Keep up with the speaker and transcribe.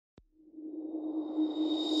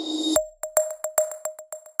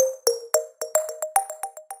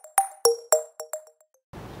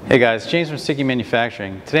Hey guys, James from Sikky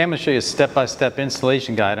Manufacturing. Today I'm going to show you a step-by-step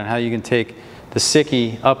installation guide on how you can take the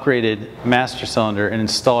Sikky upgraded master cylinder and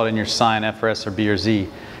install it in your Scion, FRS, or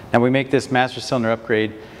BRZ. Now we make this master cylinder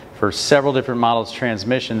upgrade for several different models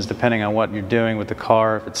transmissions depending on what you're doing with the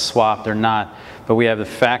car, if it's swapped or not. But we have the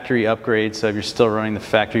factory upgrade, so if you're still running the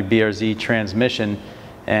factory BRZ transmission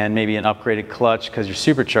and maybe an upgraded clutch because you're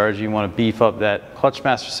supercharged, you want to beef up that clutch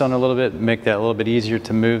master cylinder a little bit, make that a little bit easier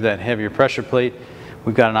to move that heavier pressure plate.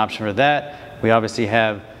 We've got an option for that. We obviously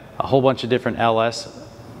have a whole bunch of different LS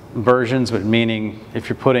versions, but meaning if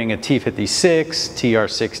you're putting a T56,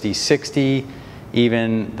 TR6060,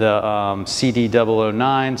 even the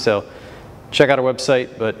CD009. So check out our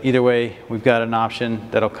website, but either way, we've got an option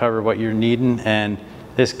that'll cover what you're needing, and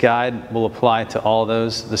this guide will apply to all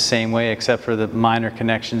those the same way, except for the minor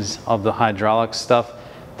connections of the hydraulic stuff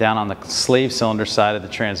down on the slave cylinder side of the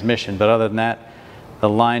transmission. But other than that, the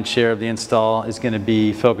lion's share of the install is going to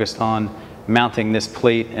be focused on mounting this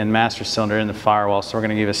plate and master cylinder in the firewall. So we're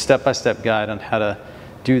going to give a step-by-step guide on how to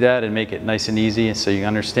do that and make it nice and easy so you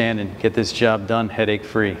understand and get this job done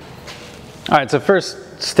headache-free. All right, so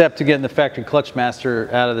first step to getting the factory clutch master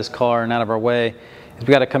out of this car and out of our way is we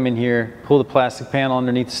got to come in here, pull the plastic panel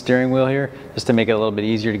underneath the steering wheel here just to make it a little bit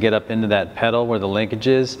easier to get up into that pedal where the linkage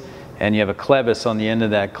is. And you have a clevis on the end of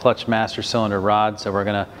that clutch master cylinder rod, so we're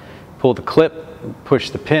going to pull the clip, push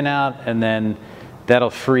the pin out, and then that'll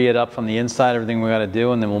free it up from the inside, everything we got to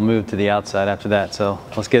do, and then we'll move to the outside after that. So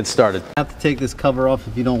let's get started. You have to take this cover off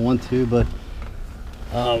if you don't want to, but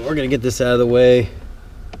we're going to get this out of the way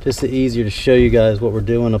just easier to show you guys what we're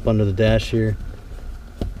doing up under the dash here.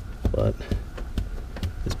 But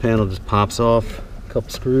this panel just pops off, a couple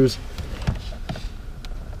screws.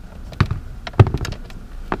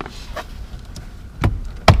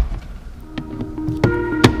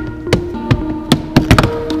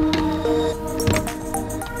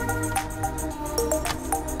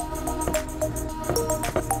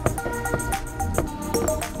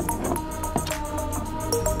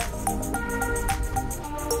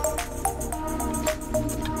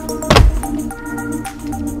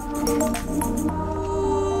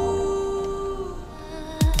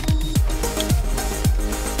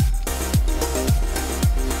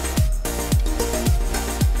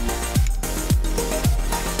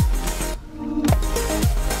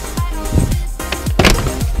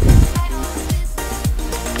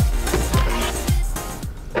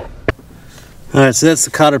 All right, so that's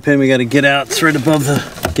the cotter pin we got to get out. It's right above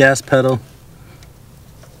the gas pedal.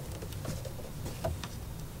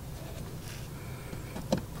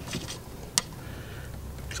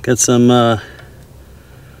 It's got some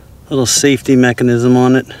little safety mechanism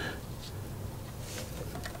on it.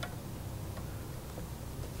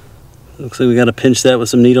 Looks like we got to pinch that with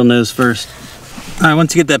some needle nose first. All right,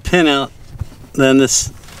 once you get that pin out, then this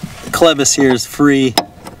clevis here is free.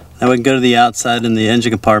 Now we can go to the outside in the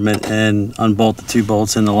engine compartment and unbolt the two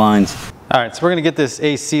bolts in the lines. All right, so we're gonna get this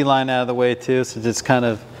AC line out of the way too, so just kind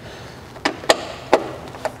of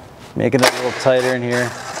making it a little tighter in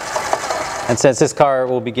here. And since this car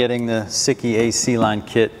will be getting the Sikky AC line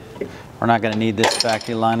kit, we're not gonna need this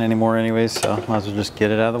factory line anymore anyways, so might as well just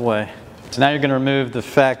get it out of the way. So now you're gonna remove the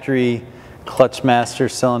factory clutch master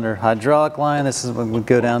cylinder hydraulic line. This is what would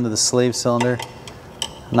go down to the slave cylinder.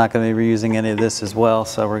 I'm not going to be reusing any of this as well,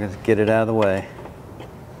 so we're going to get it out of the way.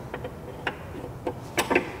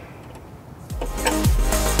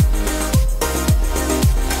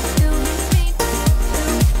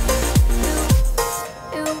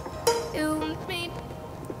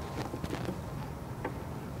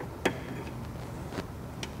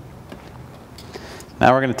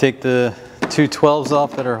 Now we're going to take the two 12s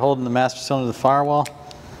off that are holding the master cylinder to the firewall.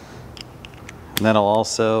 And that'll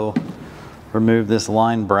also remove this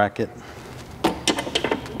line bracket.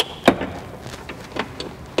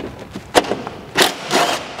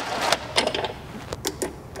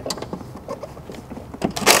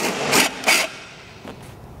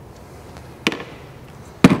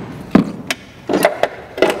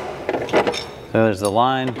 So there's the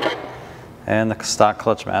line and the stock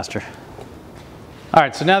clutch master. All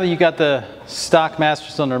right, so now that you got the stock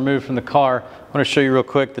master cylinder removed from the car, I want to show you real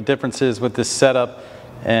quick the differences with this setup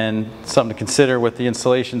and something to consider with the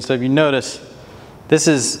installation. So if you notice, this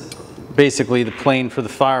is basically the plane for the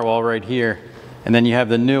firewall right here, and then you have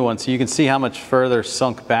the new one, so you can see how much further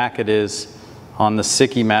sunk back it is on the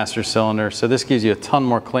Sikky master cylinder. So this gives you a ton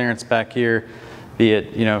more clearance back here, be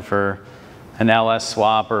it, you know, for an LS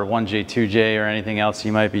swap or 1J, 2J or anything else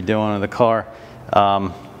you might be doing with the car.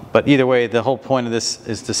 But either way, the whole point of this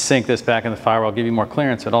is to sink this back in the firewall, give you more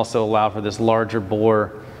clearance, but also allow for this larger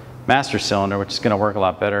bore master cylinder, which is going to work a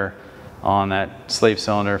lot better on that slave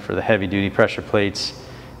cylinder for the heavy duty pressure plates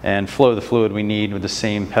and flow the fluid we need with the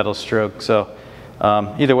same pedal stroke. So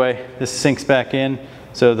either way, this sinks back in.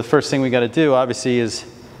 So the first thing we got to do obviously is,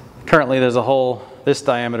 currently there's a hole this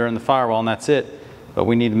diameter in the firewall and that's it, but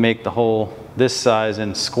we need to make the hole this size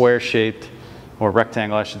and square shaped, or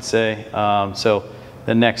rectangle I should say. So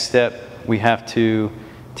the next step, we have to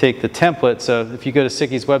take the template. So if you go to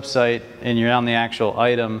Sikky's website and you're on the actual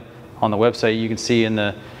item on the website, you can see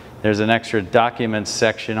there's an extra documents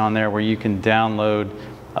section on there where you can download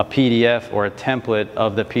a PDF or a template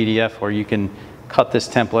of the PDF, or you can cut this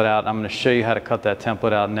template out. I'm going to show you how to cut that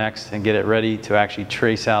template out next and get it ready to actually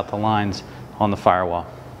trace out the lines on the firewall.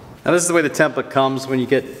 Now this is the way the template comes when you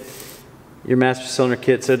get your master cylinder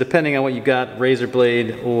kit. So depending on what you got, razor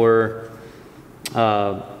blade or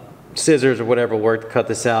scissors or whatever will work to cut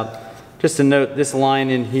this out. Just to note, this line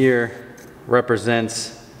in here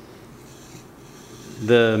represents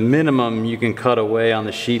the minimum you can cut away on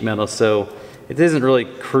the sheet metal. So it isn't really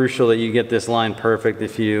crucial that you get this line perfect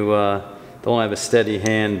if you don't have a steady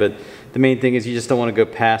hand, but the main thing is you just don't want to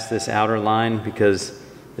go past this outer line, because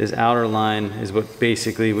this outer line is what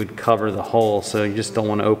basically would cover the hole, so you just don't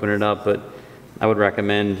want to open it up. But I would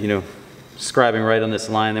recommend, you know, scribing right on this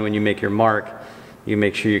line, then when you make your mark, you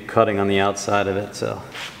make sure you're cutting on the outside of it. So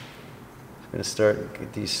I'm going to start,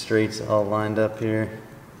 get these straights all lined up here.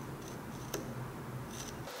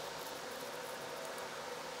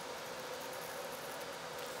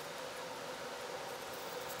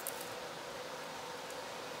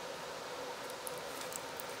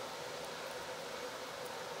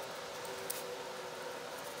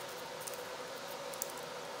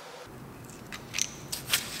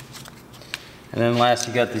 And then last,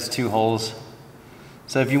 you got these two holes.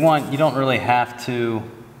 So if you want, you don't really have to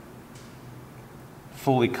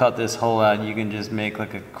fully cut this hole out. You can just make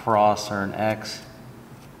like a cross or an X,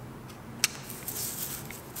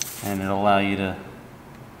 and it'll allow you to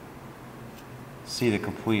see the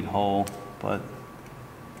complete hole. But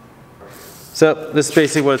so this is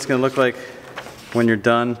basically what it's going to look like when you're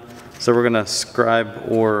done. So we're going to scribe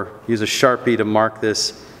or use a Sharpie to mark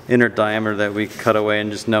this inner diameter that we cut away,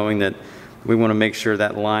 and just knowing that we want to make sure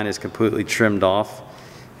that line is completely trimmed off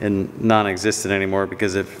and non-existent anymore,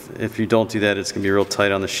 because if you don't do that, it's going to be real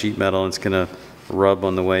tight on the sheet metal and it's going to rub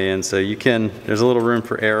on the way in. So you can, there's a little room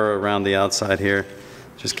for error around the outside here.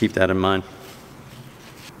 Just keep that in mind.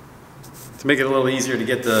 To make it a little easier to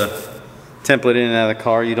get the template in and out of the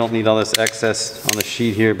car, you don't need all this excess on the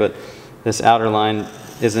sheet here, but this outer line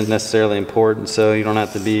isn't necessarily important, so you don't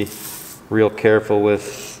have to be real careful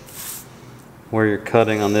with where you're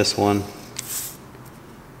cutting on this one.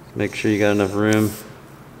 Make sure you got enough room.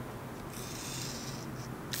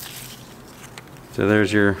 So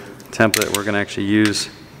there's your template we're going to actually use.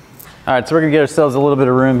 All right, so we're going to get ourselves a little bit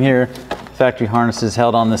of room here. Factory harness is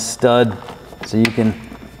held on this stud, so you can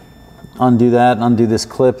undo that, undo this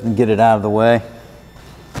clip, and get it out of the way.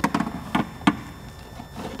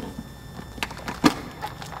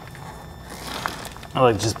 I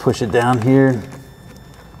like to just push it down here.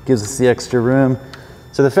 Gives us the extra room.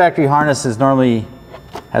 So the factory harness is normally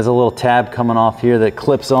has a little tab coming off here that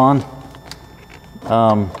clips on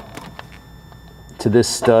to this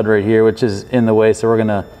stud right here, which is in the way. So we're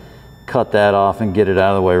gonna cut that off and get it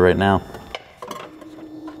out of the way right now.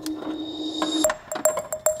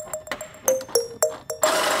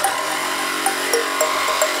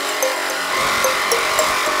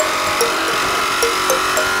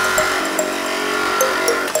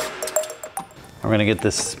 We're gonna get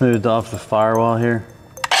this smoothed off the firewall here.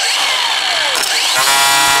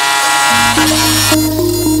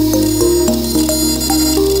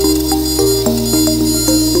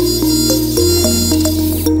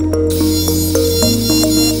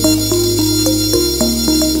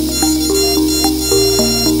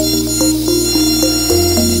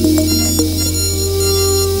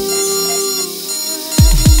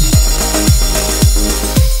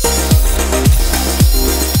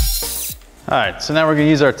 All right, so now we're gonna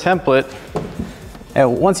use our template.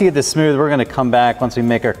 And once you get this smooth, we're gonna come back once we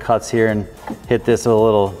make our cuts here and hit this with a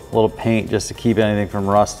little paint just to keep anything from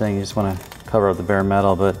rusting. You just wanna cover up the bare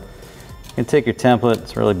metal, but you can take your template,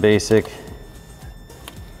 it's really basic,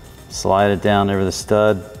 slide it down over the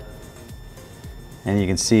stud, and you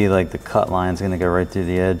can see like the cut line's gonna go right through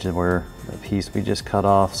the edge of where the piece we just cut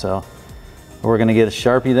off. So we're gonna get a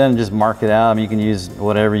Sharpie then and just mark it out. I mean, you can use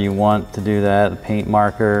whatever you want to do that, a paint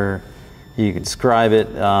marker, you can scribe it,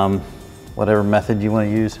 whatever method you want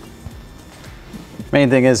to use. Main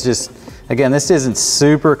thing is just, again, this isn't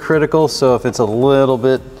super critical, so if it's a little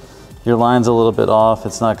bit, your line's a little bit off,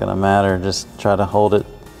 it's not going to matter. Just try to hold it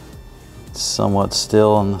somewhat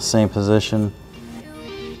still in the same position.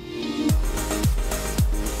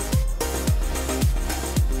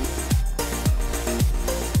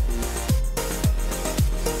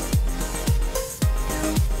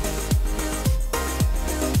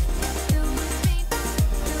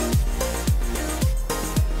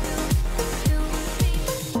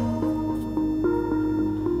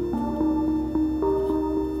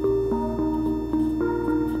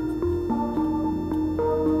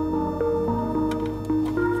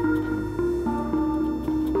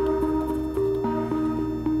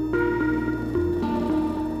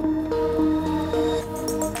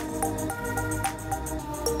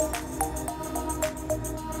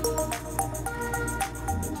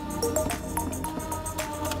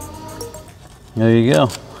 There you go.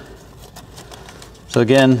 So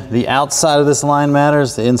again, the outside of this line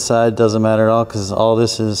matters, the inside doesn't matter at all because all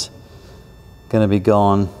this is going to be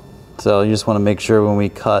gone. So you just want to make sure when we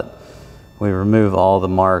cut, we remove all the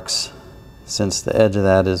marks, since the edge of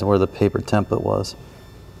that is where the paper template was.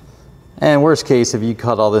 And worst case, if you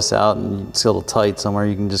cut all this out and it's a little tight somewhere,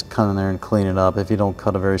 you can just come in there and clean it up if you don't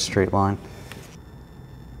cut a very straight line.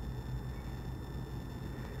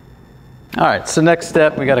 All right, so next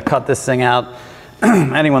step, we got to cut this thing out.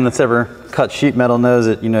 Anyone that's ever cut sheet metal knows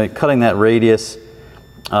that, you know, cutting that radius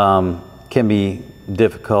can be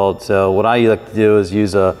difficult. So what I like to do is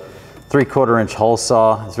use a 3/4 inch hole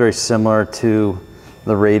saw. It's very similar to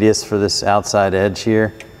the radius for this outside edge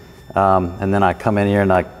here. And then I come in here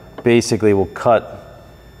and I basically will cut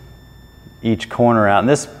each corner out. And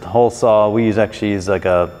this hole saw we actually use like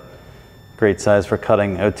a great size for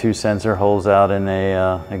cutting O2 sensor holes out in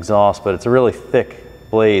a exhaust, but it's a really thick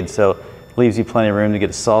blade, so it leaves you plenty of room to get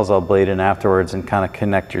a Sawzall blade in afterwards and kind of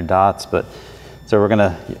connect your dots. But so we're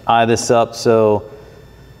gonna eye this up so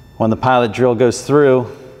when the pilot drill goes through,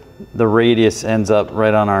 the radius ends up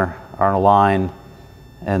right on our line,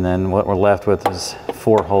 and then what we're left with is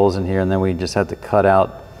 4 holes in here, and then we just have to cut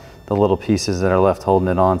out the little pieces that are left holding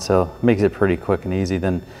it on. So it makes it pretty quick and easy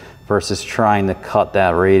then versus trying to cut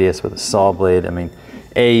that radius with a saw blade. I mean,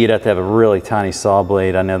 you'd have to have a really tiny saw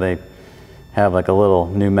blade. I know they have like a little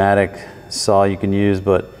pneumatic saw you can use,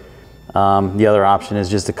 but the other option is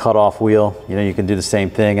just a cut-off wheel. You know, you can do the same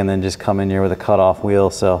thing and then just come in here with a cut-off wheel,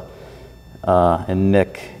 so and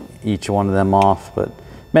nick each one of them off. But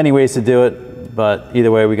many ways to do it, but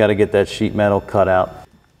either way, we got to get that sheet metal cut out.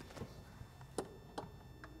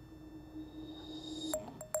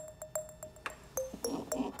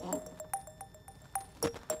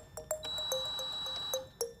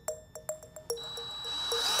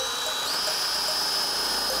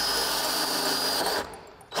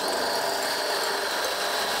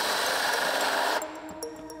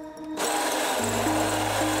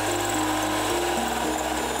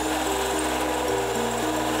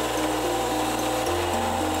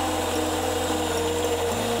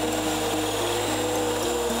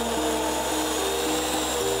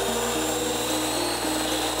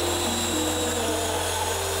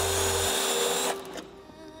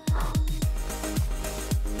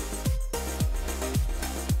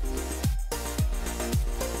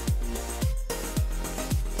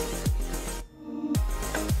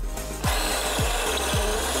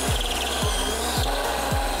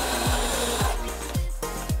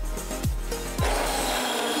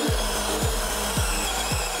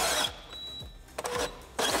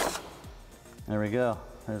 There we go.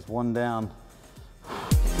 There's one down.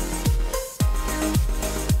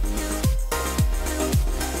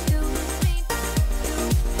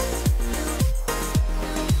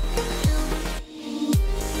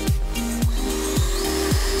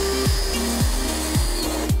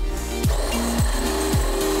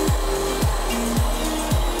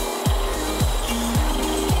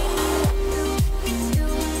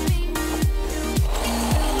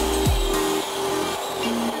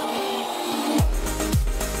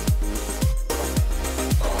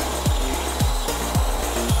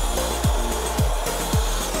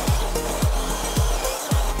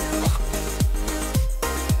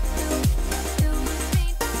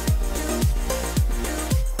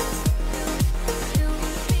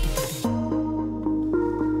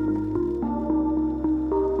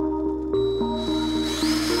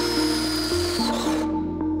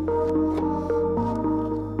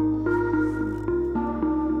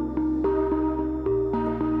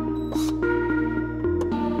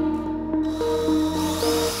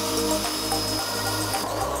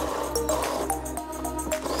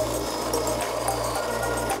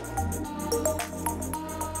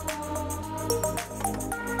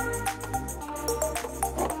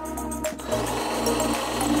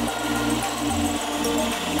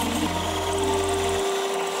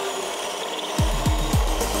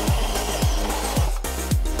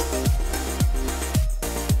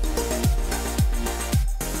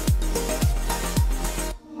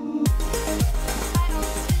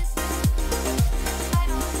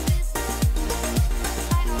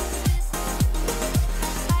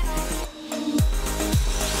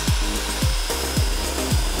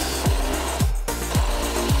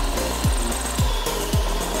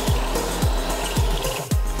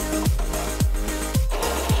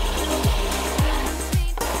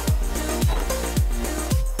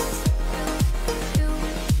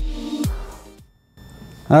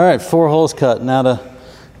 All right, 4 holes cut. Now to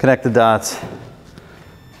connect the dots.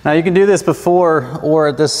 Now you can do this before or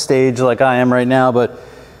at this stage like I am right now, but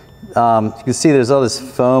you can see there's all this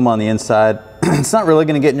foam on the inside. It's not really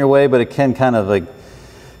going to get in your way, but it can kind of like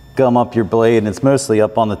gum up your blade, and it's mostly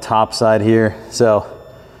up on the top side here. So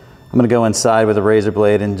I'm going to go inside with a razor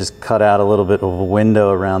blade and just cut out a little bit of a window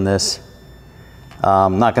around this.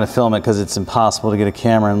 I'm not going to film it because it's impossible to get a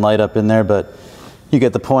camera and light up in there, but you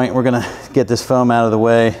get the point. We're going to get this foam out of the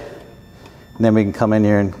way, and then we can come in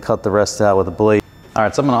here and cut the rest out with a blade. All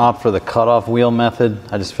right, so I'm going to opt for the cutoff wheel method.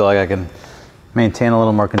 I just feel like I can maintain a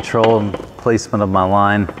little more control and placement of my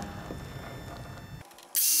line.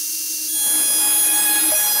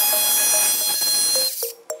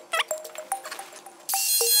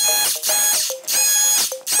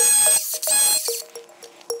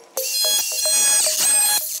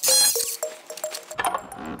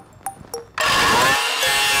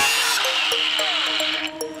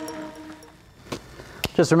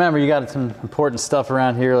 Just remember, you got some important stuff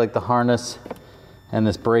around here like the harness and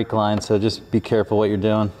this brake line, so just be careful what you're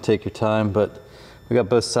doing. Take your time, but we got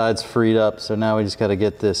both sides freed up, so now we just got to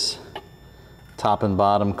get this top and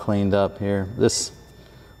bottom cleaned up here. This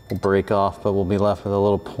will break off, but we'll be left with a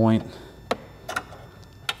little point.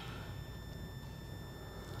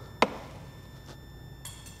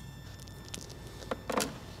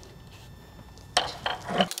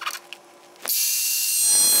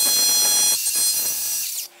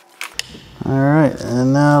 All right,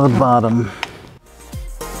 and now the bottom.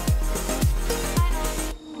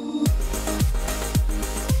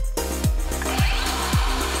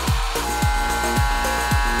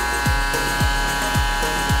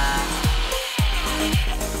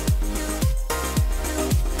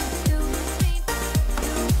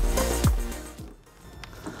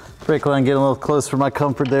 Brake line getting a little close for my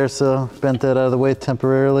comfort there, so bent that out of the way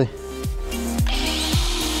temporarily.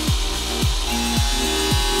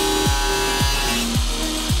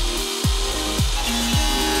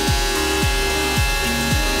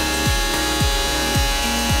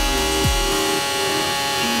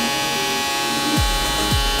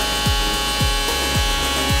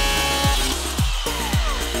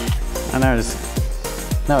 And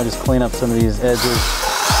now I just clean up some of these edges.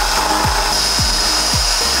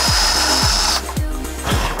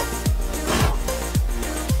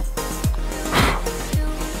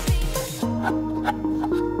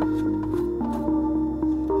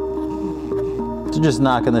 So just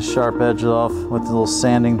knocking the sharp edges off with the little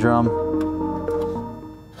sanding drum.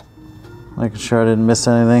 Making sure I didn't miss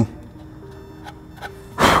anything.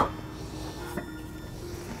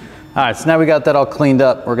 All right, so now we got that all cleaned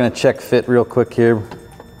up. We're gonna check fit real quick here.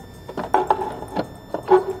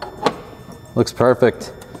 Looks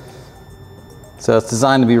perfect. So it's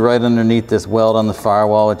designed to be right underneath this weld on the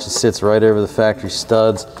firewall, which just sits right over the factory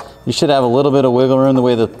studs. You should have a little bit of wiggle room the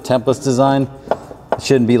way the template's designed. It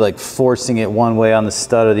shouldn't be like forcing it one way on the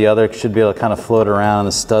stud or the other. It should be able to kind of float around, and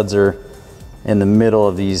the studs are in the middle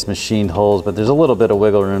of these machined holes, but there's a little bit of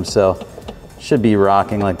wiggle room, so should be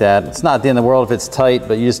rocking like that. It's not the end of the world if it's tight,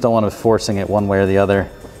 but you just don't want to be forcing it one way or the other.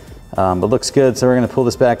 But looks good, so we're gonna pull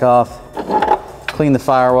this back off, clean the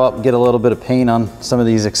firewall up, get a little bit of paint on some of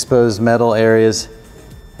these exposed metal areas,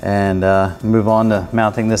 and move on to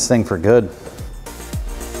mounting this thing for good.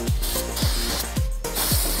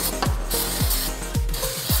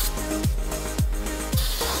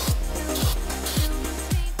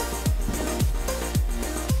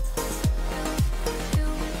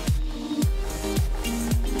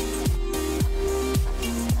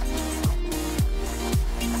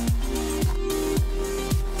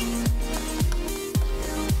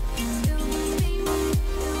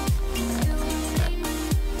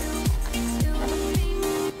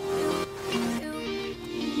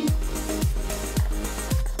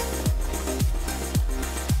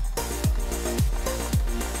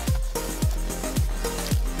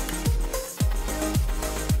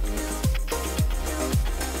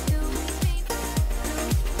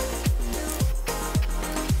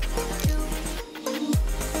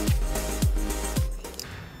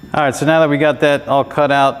 All right, so now that we got that all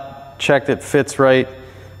cut out, checked it fits right,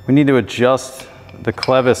 we need to adjust the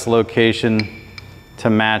clevis location to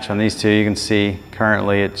match on these two. You can see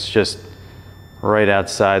currently it's just right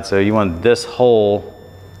outside. So you want this hole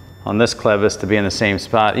on this clevis to be in the same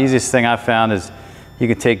spot. Easiest thing I found is you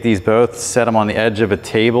can take these both, set them on the edge of a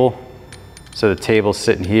table. So the table's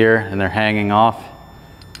sitting here and they're hanging off.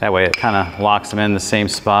 That way it kind of locks them in the same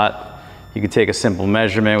spot. You can take a simple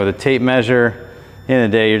measurement with a tape measure. At the end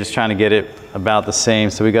of the day, you're just trying to get it about the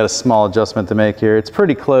same. So we got a small adjustment to make here. It's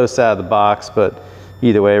pretty close out of the box, but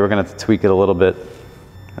either way, we're gonna have to tweak it a little bit.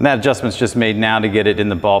 And that adjustment's just made now to get it in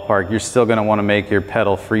the ballpark. You're still gonna wanna make your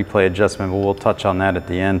pedal free play adjustment, but we'll touch on that at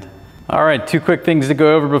the end. All right, 2 quick things to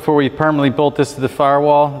go over before we permanently bolt this to the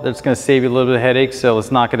firewall. That's gonna save you a little bit of headache, so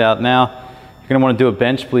let's knock it out now. You're gonna wanna do a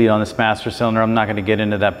bench bleed on this master cylinder. I'm not gonna get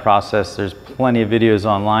into that process. There's plenty of videos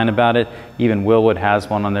online about it. Even Willwood has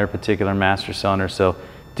one on their particular master cylinder, so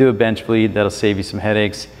do a bench bleed, that'll save you some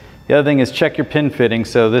headaches. The other thing is check your pin fitting.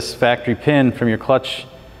 So this factory pin from your clutch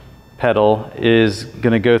pedal is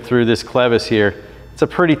gonna go through this clevis here. It's a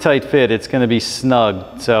pretty tight fit, it's gonna be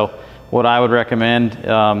snug. So what I would recommend,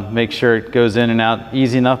 make sure it goes in and out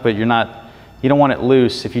easy enough, but you don't want it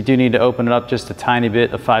loose. If you do need to open it up just a tiny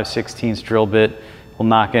bit, a 5/16 drill bit will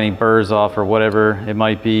knock any burrs off or whatever it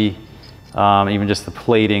might be. Even just the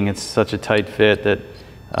plating, it's such a tight fit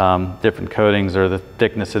that different coatings or the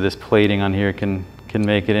thickness of this plating on here can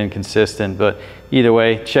make it inconsistent. But either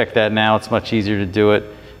way, check that now. It's much easier to do it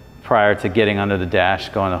prior to getting under the dash,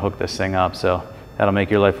 going to hook this thing up. So that'll make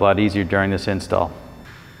your life a lot easier during this install.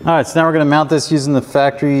 All right, so now we're gonna mount this using the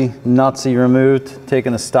factory nuts that you removed,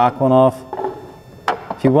 taking the stock one off.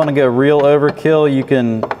 If you wanna go real overkill, you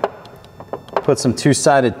can put some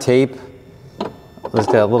 2-sided tape. There's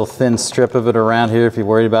got a little thin strip of it around here if you're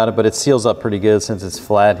worried about it, but it seals up pretty good since it's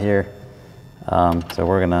flat here. So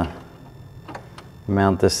we're gonna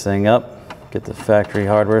mount this thing up, get the factory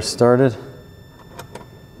hardware started.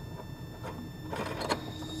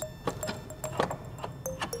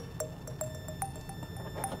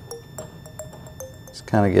 Just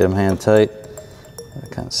kind of get them hand tight.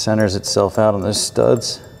 It kind of centers itself out on those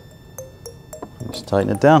studs. Just tighten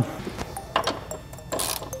it down.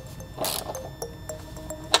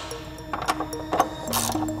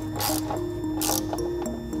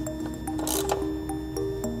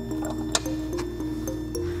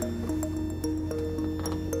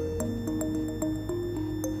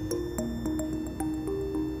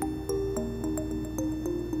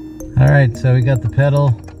 All right, so we got the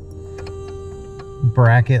pedal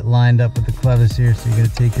bracket lined up with the clevis here. So you're gonna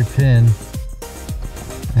take your pin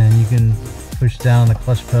and you can push down on the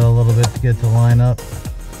clutch pedal a little bit to get it to line up.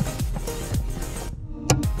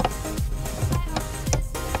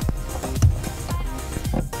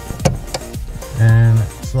 And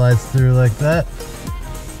it slides through like that.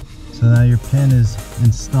 So now your pin is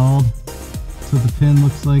installed. That's what the pin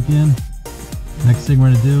looks like in. Next thing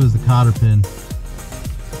we're gonna do is the cotter pin.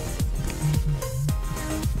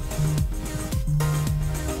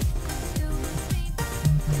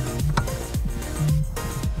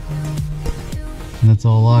 And that's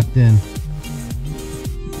all locked in.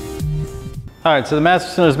 All right, so the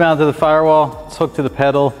master cylinder is mounted to the firewall. It's hooked to the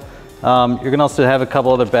pedal. You're gonna also have a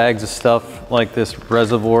couple other bags of stuff like this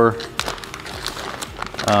reservoir.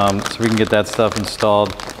 So we can get that stuff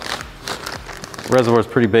installed. The reservoir is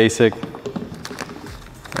pretty basic.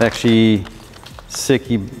 Actually,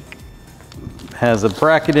 Sikky has a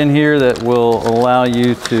bracket in here that will allow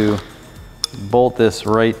you to bolt this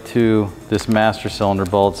right to this master cylinder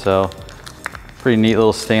bolt. So pretty neat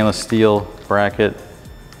little stainless steel bracket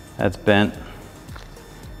that's bent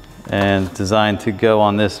and designed to go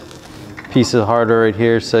on this piece of hardware right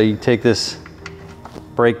here. So you take this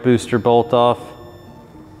brake booster bolt off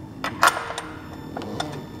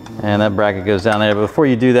and that bracket goes down there. But before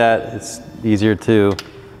you do that, it's easier to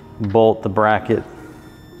bolt the bracket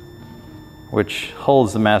which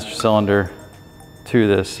holds the master cylinder to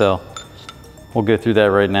this. So we'll go through that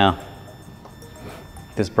right now.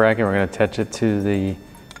 This bracket, we're going to attach it to the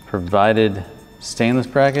provided stainless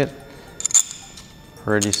bracket.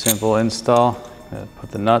 Pretty simple install.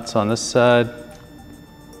 Put the nuts on this side.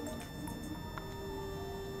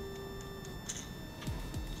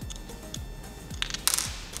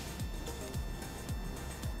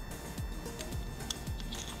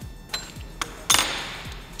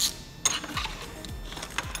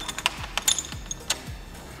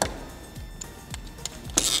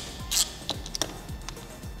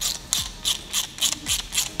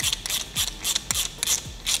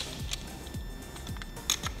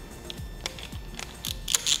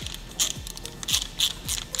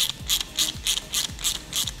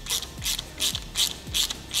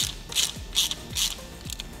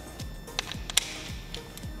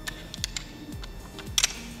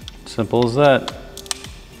 Simple as that.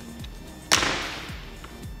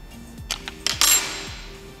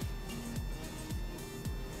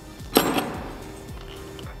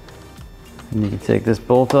 And you can take this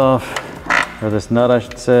bolt off, or this nut I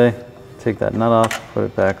should say. Take that nut off, put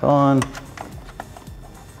it back on.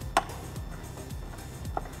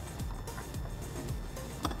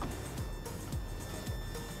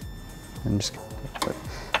 And just,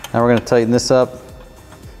 now we're going to tighten this up,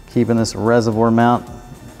 keeping this reservoir mount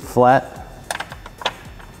flat.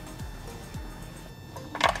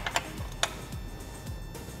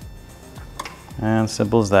 And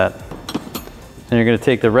simple as that. Then you're going to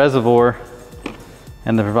take the reservoir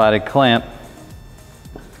and the provided clamp,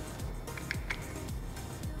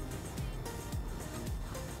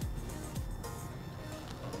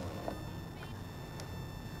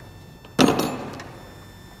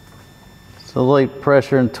 so light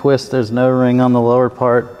pressure and twist. There's no ring on the lower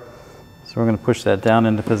part, so we're going to push that down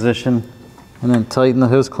into position and then tighten the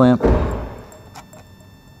hose clamp.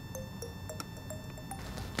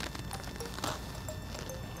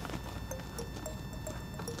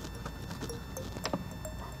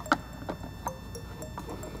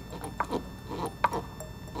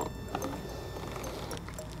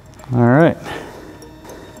 All right,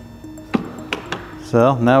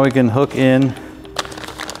 so now we can hook in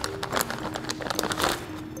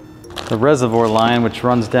the reservoir line, which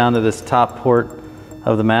runs down to this top port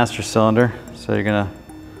of the master cylinder. So you're gonna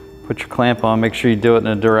put your clamp on, make sure you do it in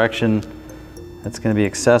a direction that's gonna be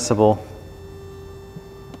accessible.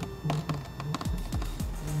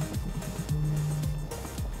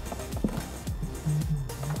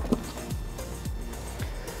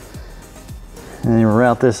 And you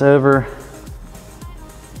route this over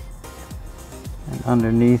and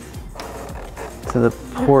underneath to the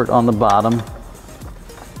port on the bottom.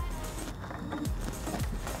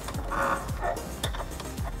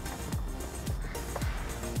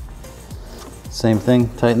 Same thing,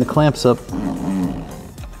 tighten the clamps up.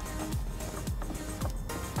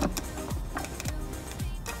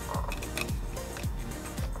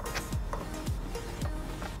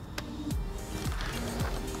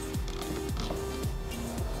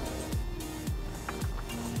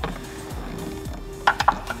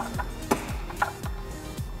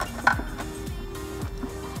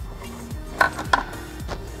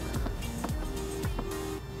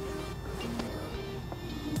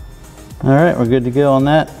 All right, we're good to go on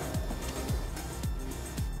that. All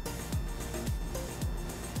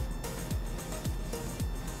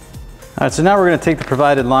right, so now we're going to take the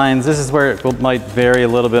provided lines. This is where it might vary a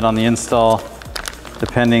little bit on the install,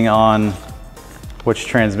 depending on which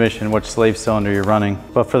transmission, which slave cylinder you're running.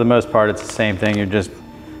 But for the most part, it's the same thing. You're just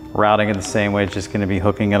routing it the same way. It's just going to be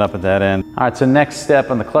hooking it up at that end. All right, so next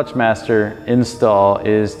step on the clutch master install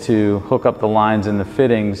is to hook up the lines and the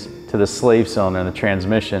fittings to the slave cylinder and the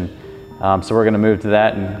transmission. So we're going to move to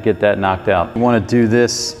that and get that knocked out. You want to do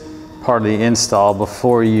this part of the install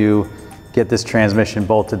before you get this transmission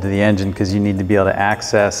bolted to the engine, because you need to be able to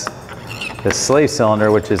access the slave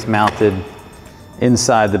cylinder, which is mounted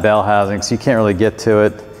inside the bell housing, so you can't really get to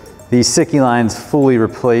it. These Sikky lines fully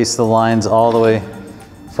replace the lines all the way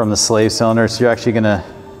from the slave cylinder, so you're actually going to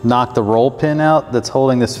knock the roll pin out that's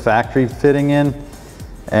holding this factory fitting in,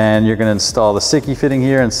 and you're going to install the Sikky fitting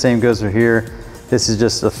here, and same goes for here. This is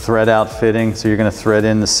just a thread out fitting, so you're going to thread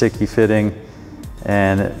in the Sikky fitting,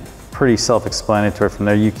 and pretty self-explanatory from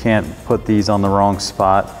there. You can't put these on the wrong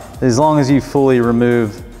spot. As long as you fully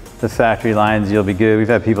remove the factory lines, you'll be good. We've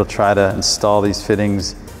had people try to install these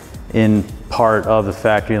fittings in part of the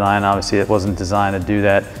factory line. Obviously it wasn't designed to do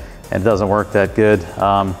that, and it doesn't work that good.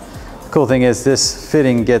 The cool thing is this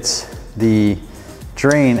fitting gets the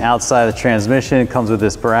drain outside the transmission. It comes with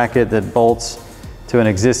this bracket that bolts to an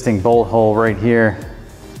existing bolt hole right here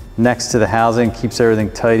next to the housing, keeps everything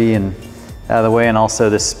tidy and out of the way, and also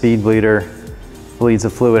this speed bleeder bleeds the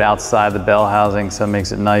fluid outside the bell housing, so it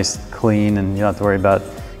makes it nice, clean, and you don't have to worry about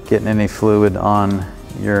getting any fluid on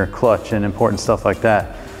your clutch and important stuff like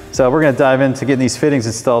that. So we're going to dive into getting these fittings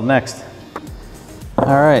installed next. All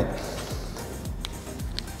right,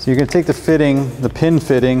 so you're going to take the fitting, the pin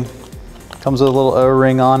fitting, comes with a little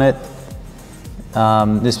O-ring on it.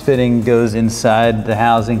 This fitting goes inside the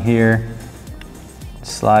housing here,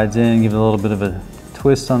 slides in, give it a little bit of a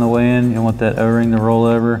twist on the way in. You don't want that O-ring to roll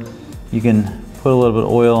over. You can put a little bit of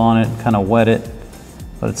oil on it and kind of wet it,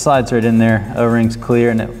 but it slides right in there. O-ring's clear,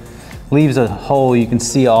 and it leaves a hole you can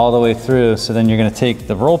see all the way through. So then you're going to take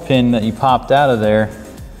the roll pin that you popped out of there,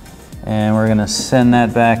 and we're going to send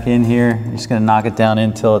that back in here. You're just going to knock it down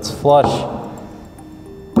until it's flush.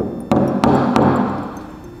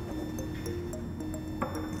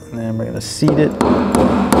 And we're going to seat it.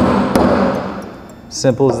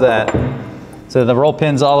 Simple as that. So the roll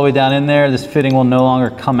pin's all the way down in there. This fitting will no longer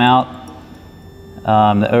come out.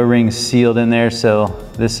 The O-ring's sealed in there, so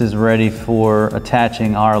this is ready for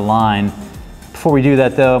attaching our line. Before we do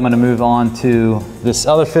that though, I'm going to move on to this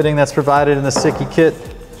other fitting that's provided in the Sikky kit.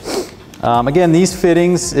 Again, these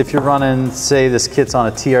fittings, if you're running, say this kit's on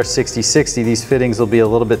a TR6060, these fittings will be a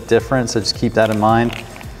little bit different, so just keep that in mind.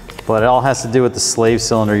 But it all has to do with the slave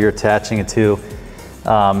cylinder you're attaching it to.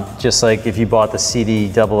 Just like if you bought the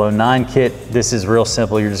CD009 kit, this is real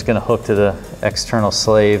simple. You're just gonna hook to the external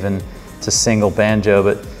slave and it's a single banjo,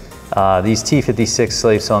 but these T56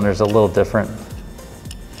 slave cylinders are a little different.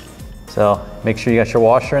 So make sure you got your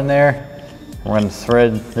washer in there. We're gonna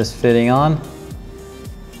thread this fitting on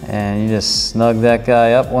and you just snug that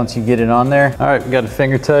guy up once you get it on there. All right, we got it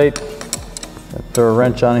finger tight. Throw a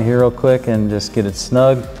wrench on it here real quick and just get it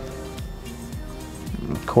snug.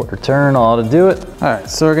 Quarter turn ought to do it. All right,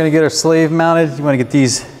 so we're gonna get our slave mounted. You wanna get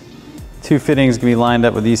these two fittings gonna be lined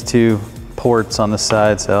up with these two ports on the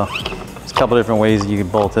side. So there's a couple different ways you can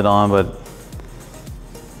bolt it on, but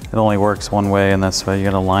it only works one way and that's why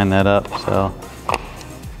you're gonna line that up. So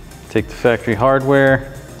take the factory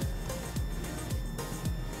hardware.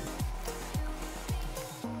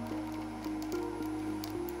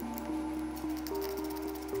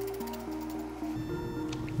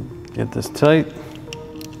 Get this tight.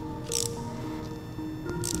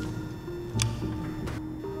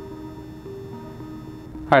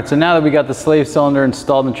 All right, so now that we got the slave cylinder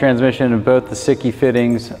installed in the transmission and both the Sikky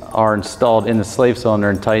fittings are installed in the slave cylinder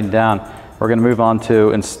and tightened down, we're gonna move on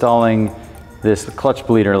to installing this clutch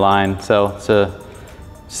bleeder line. So it's a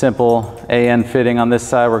simple AN fitting on this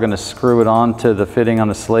side. We're gonna screw it on to the fitting on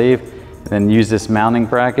the slave and then use this mounting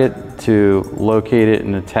bracket to locate it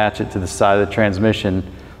and attach it to the side of the transmission,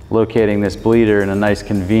 locating this bleeder in a nice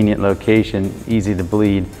convenient location, easy to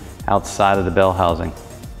bleed outside of the bell housing.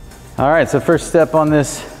 All right, so first step on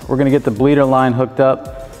this, we're gonna get the bleeder line hooked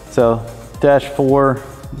up. So dash 4,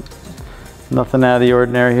 nothing out of the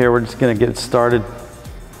ordinary here. We're just gonna get it started,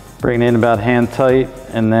 bring it in about hand tight,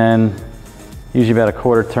 and then usually about a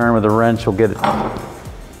quarter turn with a wrench will get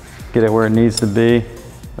it where it needs to be.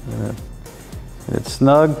 Get it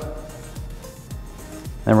snug.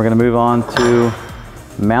 Then we're gonna move on to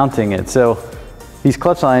mounting it. So these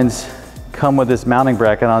clutch lines come with this mounting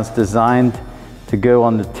bracket on. It's designed to go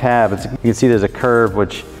on the tab. You can see there's a curve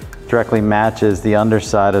which directly matches the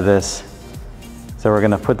underside of this. So we're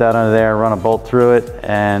gonna put that under there, run a bolt through it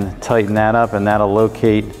and tighten that up, and that'll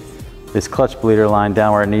locate this clutch bleeder line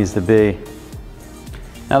down where it needs to be.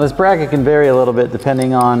 Now this bracket can vary a little bit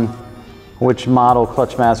depending on which model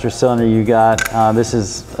clutch master cylinder you got. This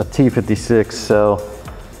is a T56, so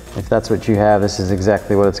if that's what you have, this is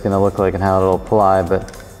exactly what it's gonna look like and how it'll apply,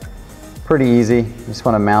 but pretty easy. You just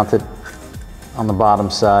wanna mount it on the bottom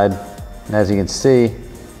side. And as you can see,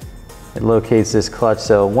 it locates this clutch.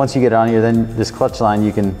 So once you get it on here, then this clutch line,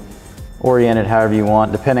 you can orient it however you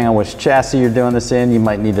want. Depending on which chassis you're doing this in, you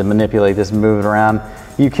might need to manipulate this and move it around.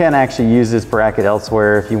 You can actually use this bracket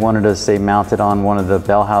elsewhere. If you wanted to say mount it on one of the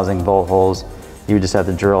bell housing bolt holes, you would just have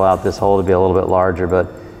to drill out this hole to be a little bit larger, but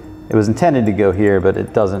it was intended to go here, but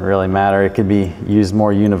it doesn't really matter. It could be used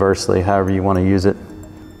more universally, however you want to use it.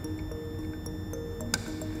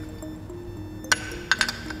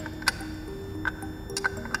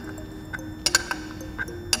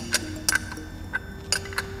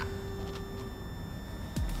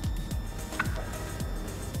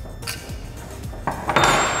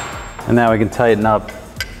 And now we can tighten up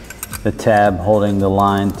the tab holding the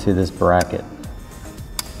line to this bracket.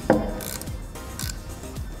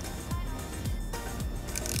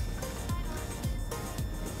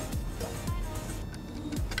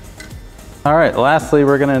 All right, lastly,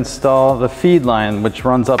 we're gonna install the feed line, which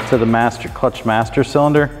runs up to the clutch master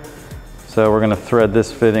cylinder. So we're gonna thread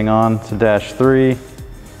this fitting on to dash 3.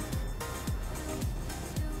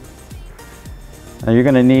 Now you're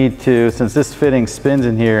gonna need to, since this fitting spins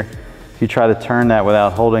in here, if you try to turn that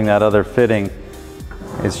without holding that other fitting,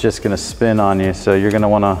 it's just gonna spin on you. So you're gonna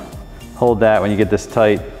wanna hold that when you get this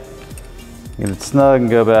tight. Get it snug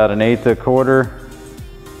and go about 1/8 to 1/4.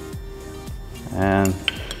 And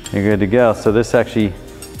you're good to go. So this actually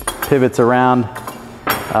pivots around.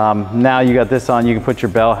 Now you got this on, you can put your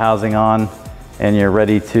bell housing on and you're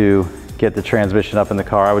ready to get the transmission up in the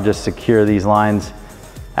car. I would just secure these lines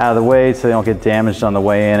out of the way so they don't get damaged on the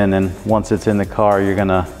way in, and then once it's in the car, you're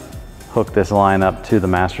gonna hook this line up to the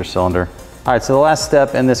master cylinder. All right, so the last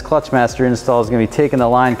step in this clutch master install is gonna be taking the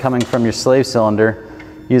line coming from your slave cylinder,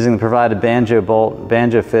 using the provided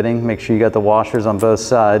banjo fitting. Make sure you got the washers on both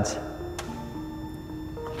sides.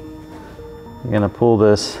 You're gonna pull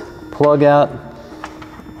this plug out.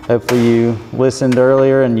 Hopefully you listened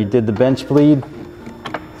earlier and you did the bench bleed.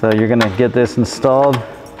 So you're gonna get this installed.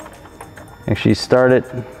 Make sure you start it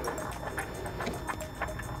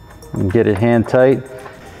and get it hand tight.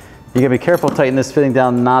 You gotta be careful tightening this fitting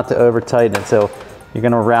down not to over tighten it. So you're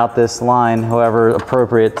gonna route this line however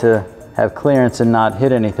appropriate to have clearance and not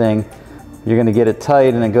hit anything. You're gonna get it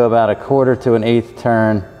tight and then go about 1/4 to 1/8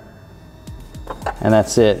 turn and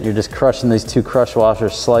that's it. You're just crushing these two crush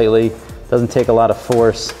washers slightly. Doesn't take a lot of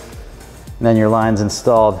force. And then your line's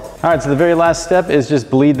installed. All right, so the very last step is just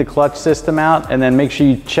bleed the clutch system out, and then make sure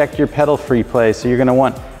you check your pedal free play. So you're gonna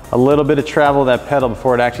want a little bit of travel of that pedal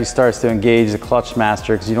before it actually starts to engage the clutch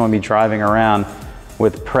master, because you don't want to be driving around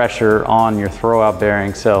with pressure on your throwout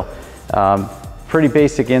bearing. So pretty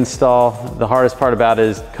basic install. The hardest part about it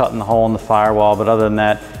is cutting the hole in the firewall, but other than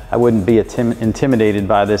that, I wouldn't be intimidated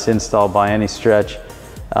by this install by any stretch.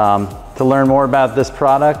 To learn more about this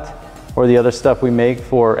product or the other stuff we make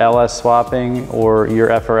for LS swapping or your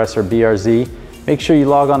FRS or BRZ, make sure you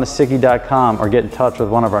log on to Sikky.com or get in touch with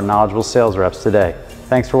one of our knowledgeable sales reps today.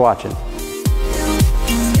 Thanks for watching.